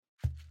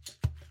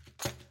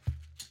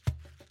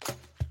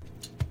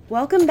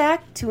Welcome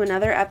back to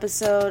another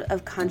episode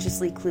of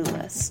Consciously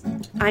Clueless.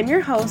 I'm your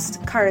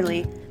host,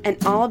 Carly, and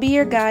I'll be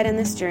your guide on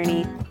this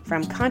journey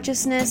from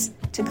consciousness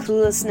to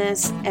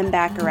cluelessness and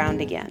back around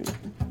again.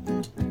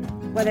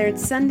 Whether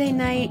it's Sunday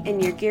night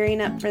and you're gearing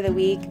up for the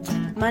week,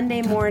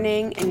 Monday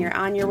morning and you're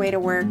on your way to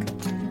work,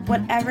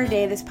 whatever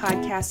day this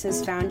podcast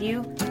has found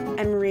you,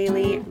 I'm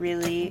really,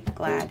 really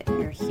glad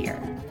you're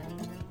here.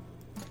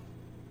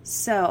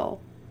 So,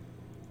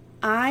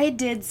 I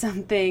did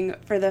something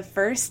for the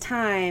first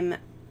time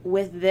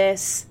with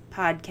this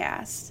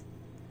podcast.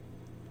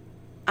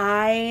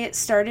 I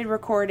started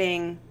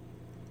recording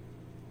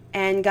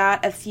and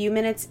got a few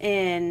minutes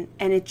in,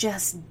 and it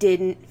just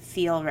didn't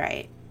feel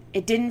right.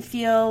 It didn't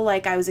feel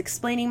like I was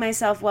explaining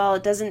myself well.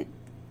 It doesn't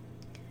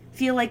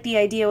feel like the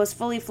idea was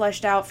fully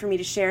fleshed out for me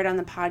to share it on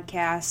the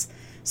podcast,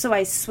 so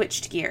I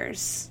switched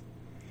gears.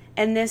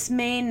 And this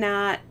may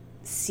not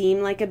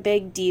seem like a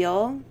big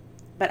deal,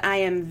 but I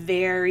am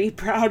very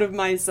proud of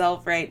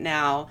myself right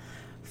now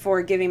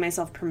for giving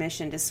myself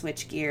permission to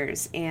switch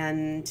gears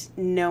and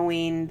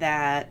knowing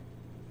that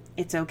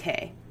it's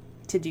okay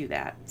to do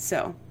that.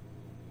 So,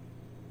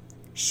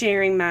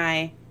 sharing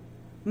my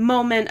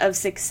moment of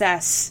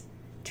success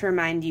to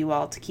remind you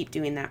all to keep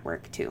doing that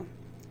work too.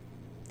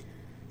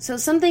 So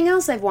something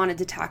else I've wanted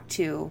to talk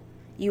to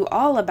you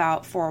all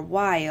about for a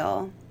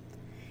while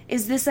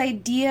is this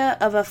idea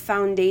of a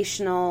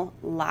foundational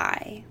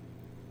lie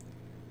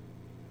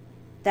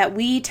that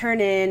we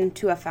turn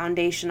into a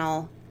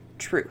foundational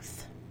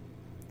truth.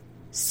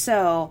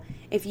 So,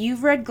 if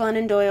you've read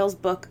Glennon Doyle's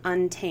book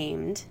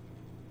Untamed,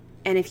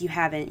 and if you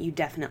haven't, you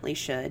definitely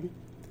should,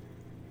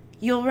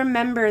 you'll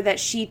remember that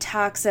she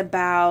talks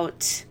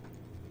about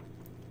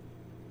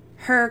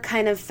her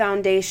kind of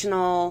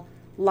foundational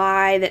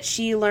lie that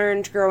she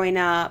learned growing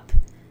up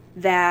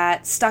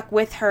that stuck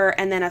with her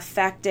and then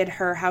affected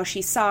her, how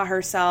she saw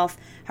herself,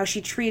 how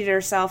she treated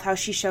herself, how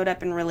she showed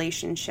up in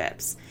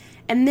relationships.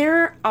 And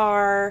there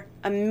are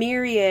a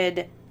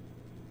myriad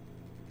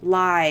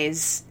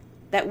lies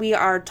that we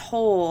are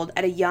told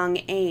at a young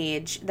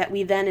age that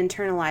we then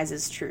internalize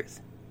as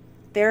truth.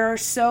 There are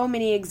so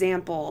many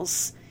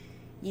examples.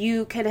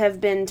 You could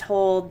have been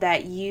told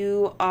that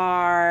you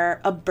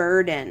are a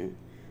burden.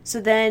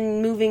 So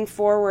then moving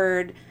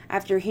forward,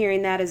 after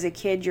hearing that as a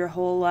kid your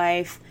whole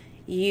life,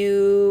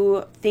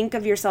 you think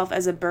of yourself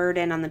as a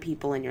burden on the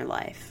people in your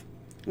life.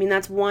 I mean,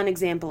 that's one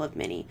example of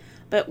many.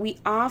 But we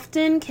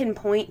often can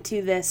point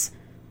to this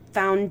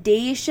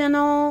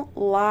foundational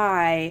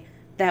lie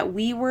that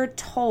we were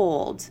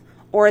told,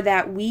 or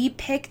that we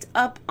picked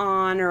up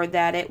on, or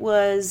that it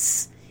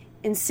was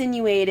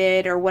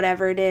insinuated, or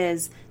whatever it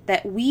is,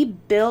 that we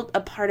built a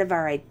part of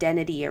our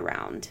identity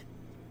around.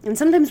 And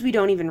sometimes we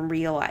don't even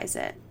realize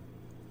it.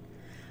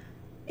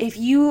 If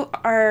you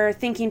are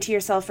thinking to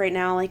yourself right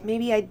now, like,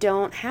 maybe I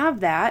don't have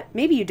that,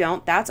 maybe you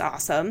don't, that's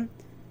awesome.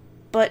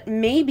 But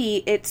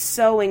maybe it's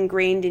so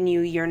ingrained in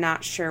you, you're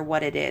not sure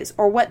what it is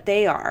or what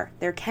they are.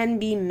 There can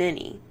be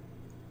many.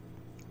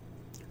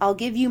 I'll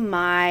give you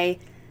my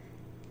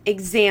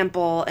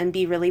example and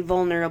be really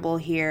vulnerable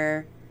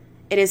here.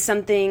 It is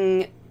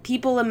something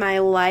people in my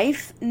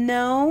life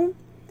know,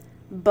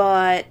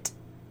 but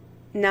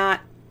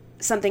not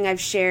something I've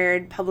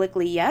shared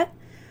publicly yet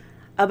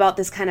about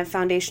this kind of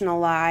foundational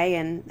lie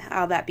and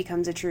how that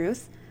becomes a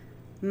truth.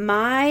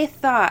 My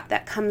thought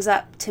that comes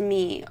up to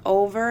me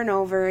over and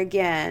over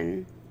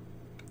again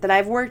that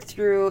I've worked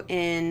through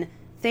in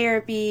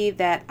therapy,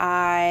 that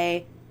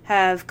I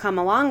have come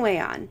a long way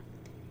on,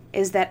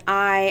 is that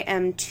I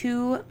am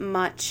too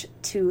much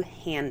to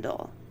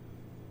handle.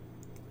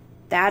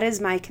 That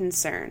is my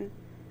concern,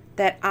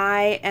 that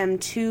I am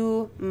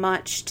too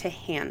much to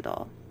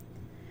handle.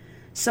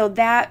 So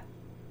that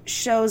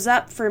shows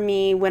up for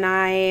me when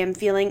I am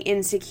feeling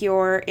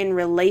insecure in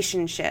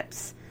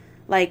relationships.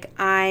 Like,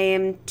 I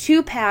am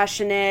too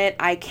passionate,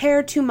 I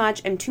care too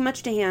much, I'm too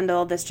much to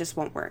handle, this just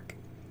won't work.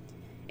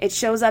 It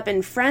shows up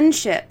in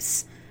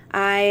friendships.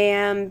 I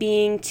am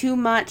being too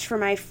much for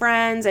my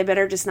friends, I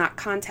better just not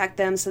contact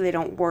them so they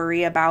don't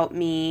worry about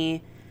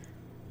me.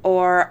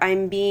 Or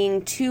I'm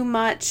being too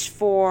much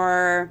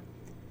for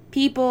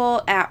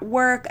people at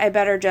work, I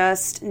better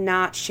just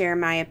not share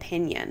my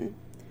opinion.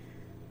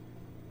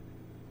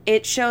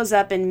 It shows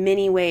up in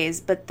many ways,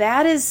 but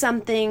that is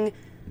something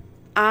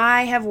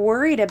I have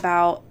worried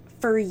about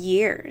for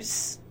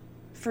years.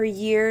 For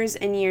years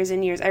and years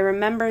and years. I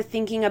remember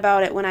thinking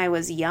about it when I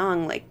was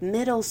young, like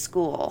middle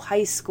school,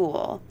 high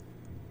school,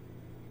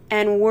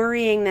 and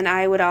worrying that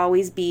I would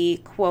always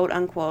be, quote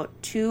unquote,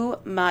 too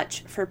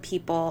much for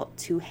people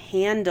to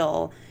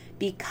handle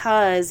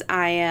because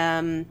I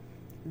am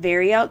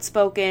very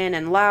outspoken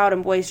and loud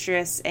and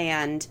boisterous,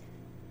 and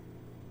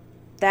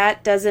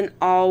that doesn't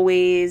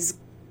always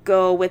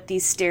go with the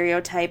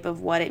stereotype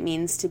of what it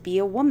means to be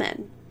a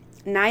woman.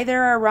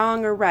 Neither are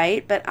wrong or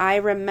right, but I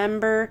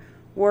remember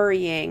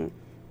worrying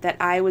that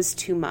I was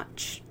too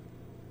much.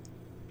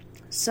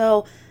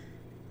 So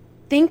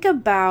think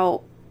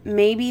about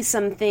maybe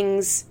some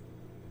things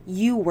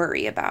you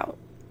worry about.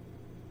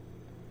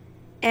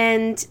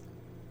 And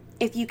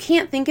if you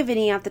can't think of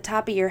any off the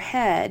top of your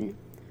head,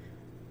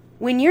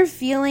 when you're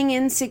feeling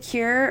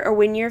insecure or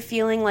when you're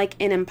feeling like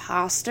an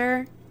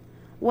imposter,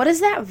 what does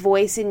that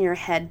voice in your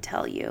head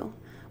tell you?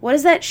 What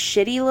does that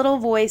shitty little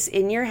voice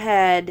in your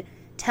head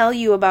tell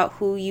you about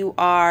who you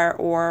are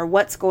or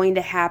what's going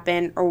to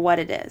happen or what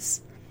it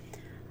is?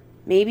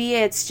 Maybe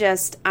it's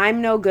just,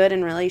 I'm no good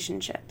in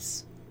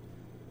relationships.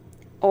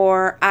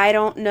 Or I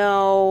don't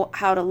know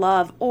how to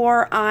love.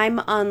 Or I'm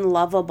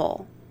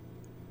unlovable.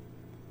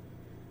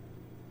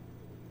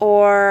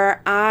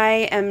 Or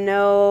I am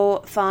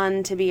no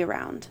fun to be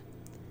around.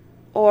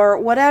 Or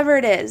whatever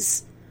it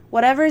is.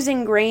 Whatever's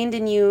ingrained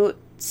in you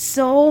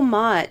so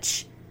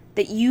much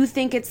that you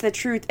think it's the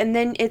truth, and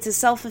then it's a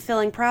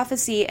self-fulfilling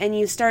prophecy, and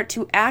you start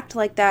to act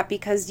like that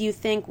because you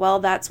think, well,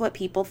 that's what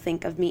people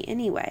think of me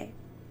anyway.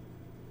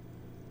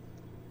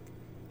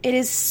 It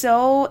is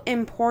so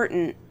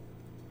important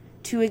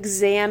to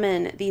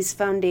examine these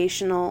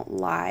foundational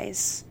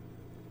lies.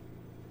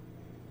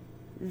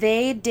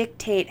 They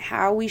dictate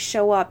how we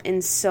show up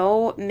in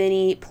so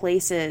many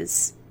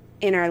places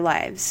in our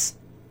lives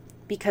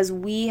because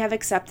we have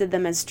accepted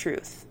them as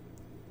truth.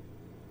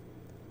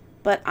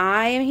 But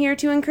I am here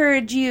to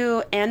encourage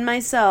you and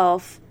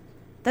myself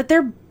that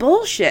they're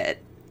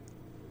bullshit.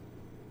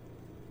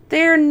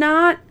 They're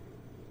not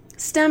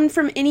stemmed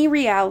from any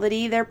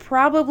reality. They're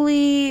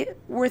probably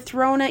were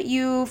thrown at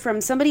you from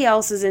somebody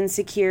else's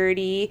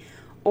insecurity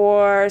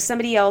or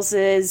somebody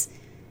else's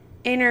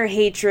inner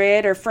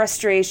hatred or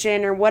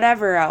frustration or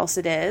whatever else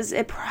it is.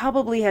 It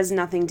probably has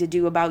nothing to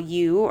do about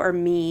you or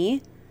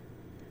me.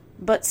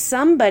 But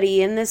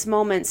somebody in this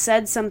moment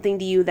said something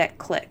to you that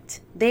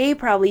clicked. They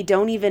probably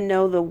don't even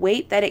know the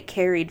weight that it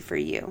carried for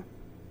you.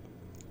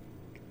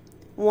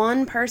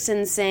 One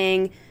person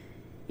saying,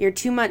 "You're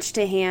too much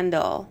to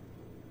handle."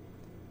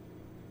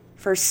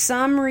 For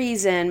some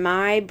reason,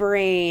 my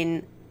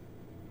brain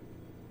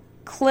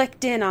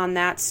clicked in on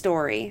that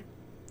story.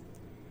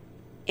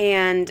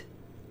 And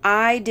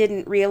I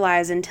didn't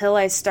realize until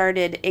I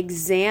started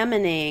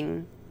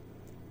examining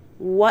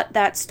what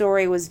that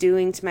story was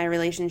doing to my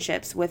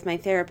relationships with my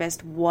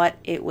therapist, what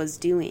it was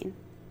doing,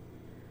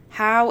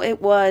 how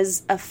it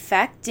was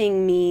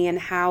affecting me and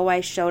how I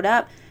showed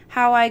up,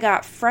 how I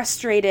got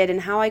frustrated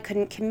and how I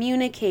couldn't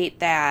communicate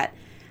that,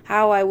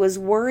 how I was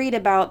worried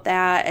about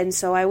that and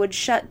so I would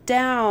shut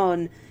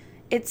down.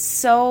 It's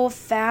so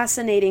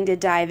fascinating to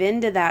dive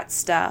into that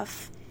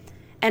stuff.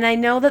 And I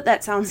know that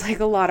that sounds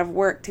like a lot of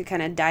work to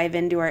kind of dive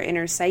into our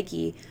inner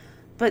psyche,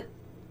 but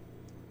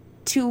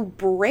to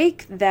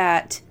break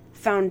that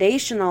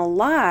foundational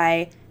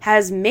lie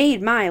has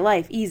made my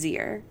life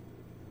easier.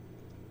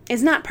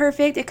 It's not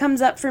perfect. It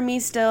comes up for me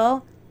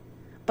still,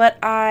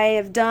 but I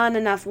have done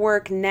enough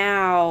work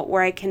now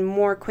where I can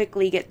more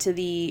quickly get to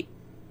the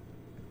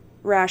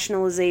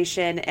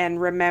rationalization and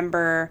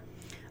remember,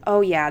 oh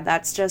yeah,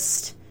 that's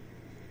just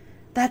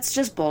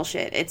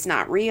bullshit. It's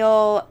not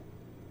real.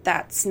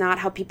 That's not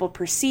how people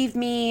perceive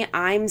me.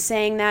 I'm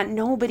saying that.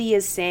 Nobody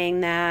is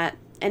saying that.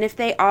 And if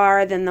they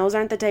are, then those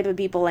aren't the type of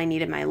people I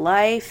need in my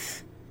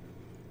life.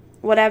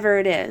 Whatever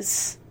it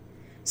is.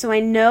 So I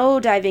know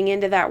diving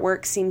into that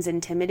work seems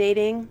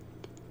intimidating.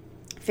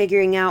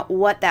 Figuring out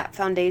what that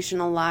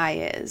foundational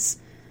lie is.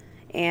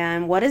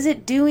 And what is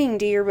it doing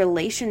to your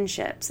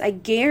relationships? I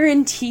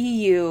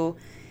guarantee you,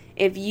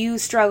 if you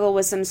struggle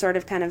with some sort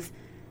of kind of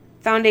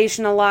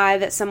foundational lie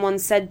that someone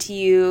said to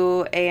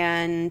you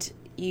and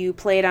you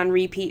play it on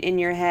repeat in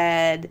your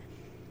head,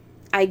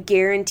 I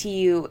guarantee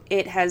you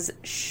it has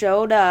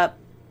showed up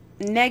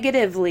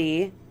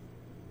negatively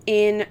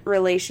in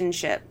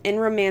relationship, in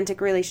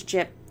romantic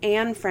relationship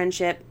and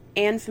friendship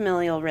and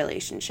familial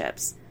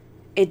relationships.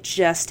 It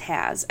just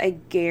has. I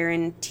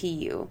guarantee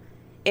you.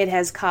 It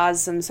has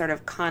caused some sort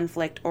of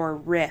conflict or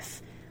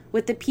rift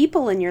with the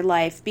people in your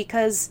life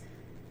because,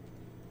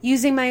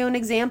 using my own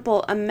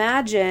example,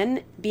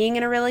 imagine being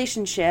in a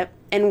relationship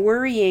and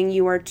worrying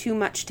you are too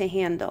much to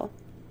handle.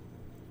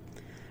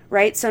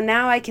 Right? So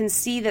now I can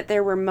see that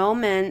there were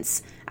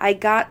moments I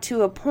got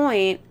to a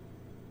point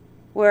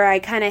where I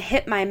kind of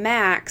hit my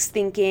max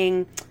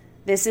thinking,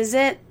 this is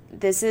it.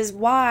 This is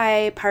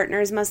why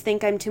partners must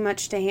think I'm too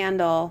much to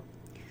handle.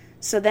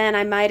 So then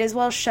I might as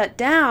well shut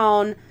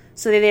down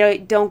so that they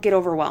don't get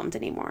overwhelmed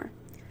anymore.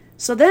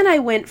 So then I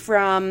went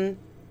from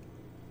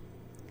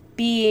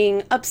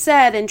being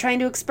upset and trying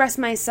to express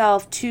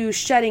myself to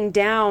shutting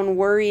down,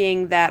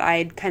 worrying that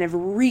I'd kind of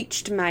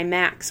reached my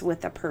max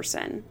with a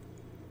person.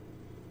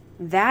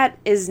 That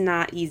is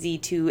not easy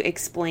to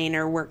explain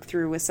or work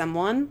through with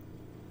someone.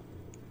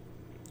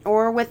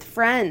 Or with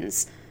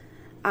friends.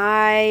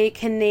 I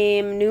can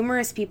name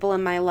numerous people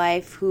in my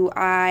life who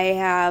I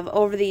have,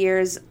 over the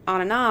years,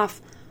 on and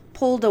off,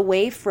 pulled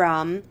away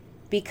from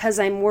because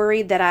I'm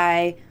worried that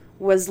I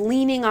was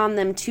leaning on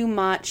them too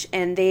much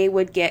and they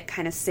would get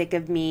kind of sick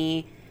of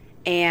me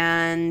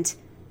and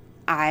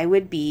I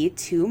would be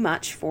too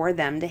much for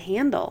them to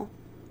handle.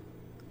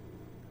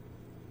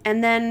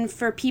 And then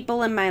for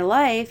people in my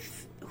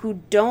life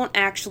who don't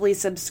actually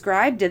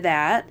subscribe to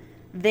that,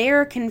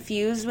 they're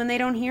confused when they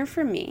don't hear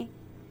from me.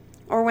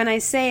 Or when I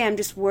say I'm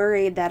just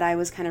worried that I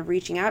was kind of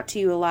reaching out to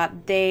you a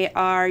lot, they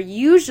are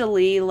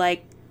usually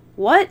like,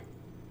 what?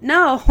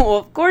 No,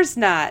 of course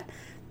not.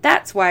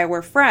 That's why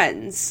we're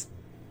friends.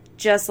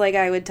 Just like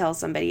I would tell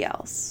somebody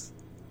else.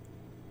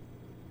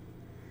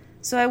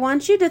 So I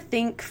want you to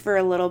think for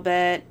a little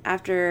bit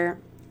after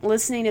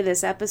listening to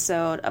this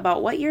episode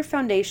about what your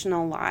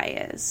foundational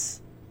lie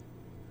is.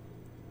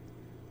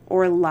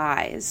 Or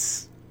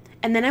lies.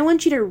 And then I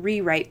want you to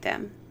rewrite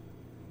them.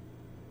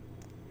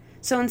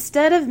 So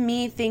instead of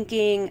me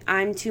thinking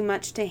I'm too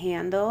much to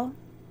handle,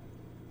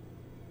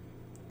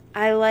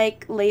 I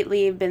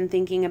lately have been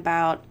thinking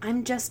about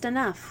I'm just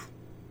enough.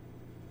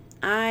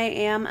 I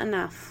am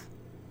enough.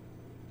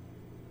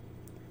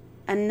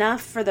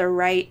 Enough for the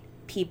right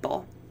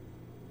people.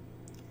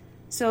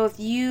 So if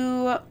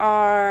you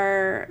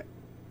are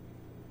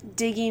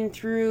digging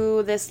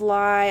through this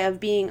lie of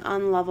being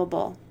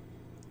unlovable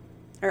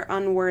or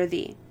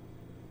unworthy,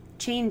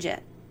 change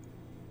it.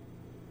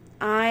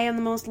 I am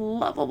the most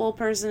lovable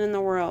person in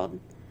the world.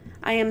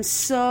 I am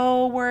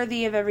so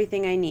worthy of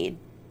everything I need.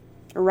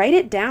 Write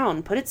it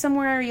down. Put it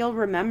somewhere you'll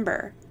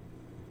remember.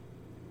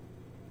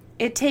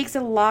 It takes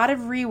a lot of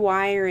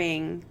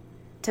rewiring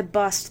to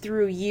bust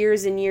through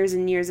years and years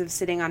and years of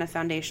sitting on a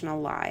foundational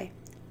lie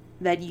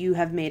that you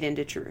have made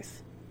into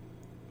truth.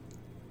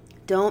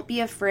 Don't be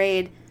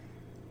afraid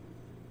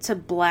to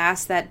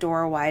blast that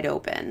door wide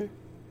open,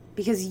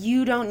 because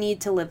you don't need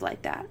to live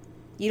like that.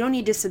 You don't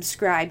need to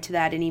subscribe to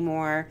that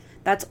anymore.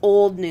 That's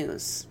old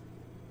news.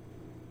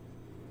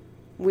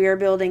 We are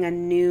building a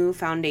new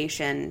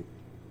foundation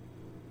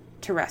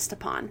to rest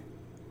upon.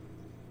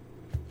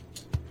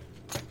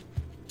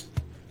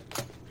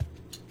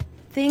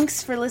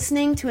 Thanks for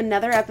listening to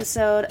another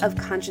episode of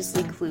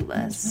Consciously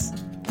Clueless.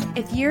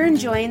 If you're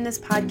enjoying this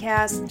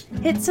podcast,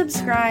 hit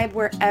subscribe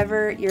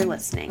wherever you're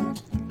listening.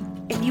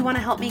 If you want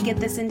to help me get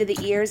this into the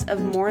ears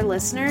of more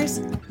listeners,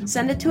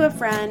 send it to a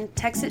friend,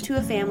 text it to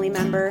a family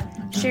member,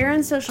 share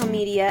on social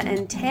media,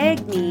 and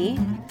tag me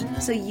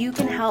so you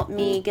can help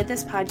me get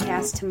this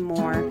podcast to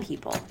more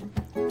people.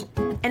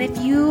 And if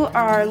you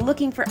are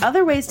looking for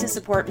other ways to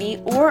support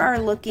me or are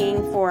looking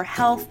for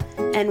health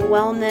and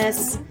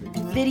wellness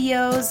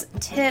videos,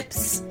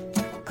 tips,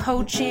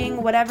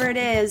 coaching, whatever it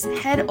is,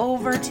 head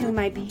over to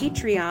my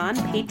Patreon,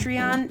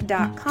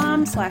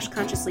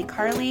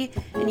 patreon.com/consciouslycarly,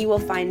 and you will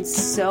find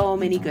so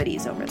many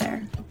goodies over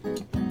there.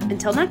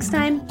 Until next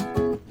time.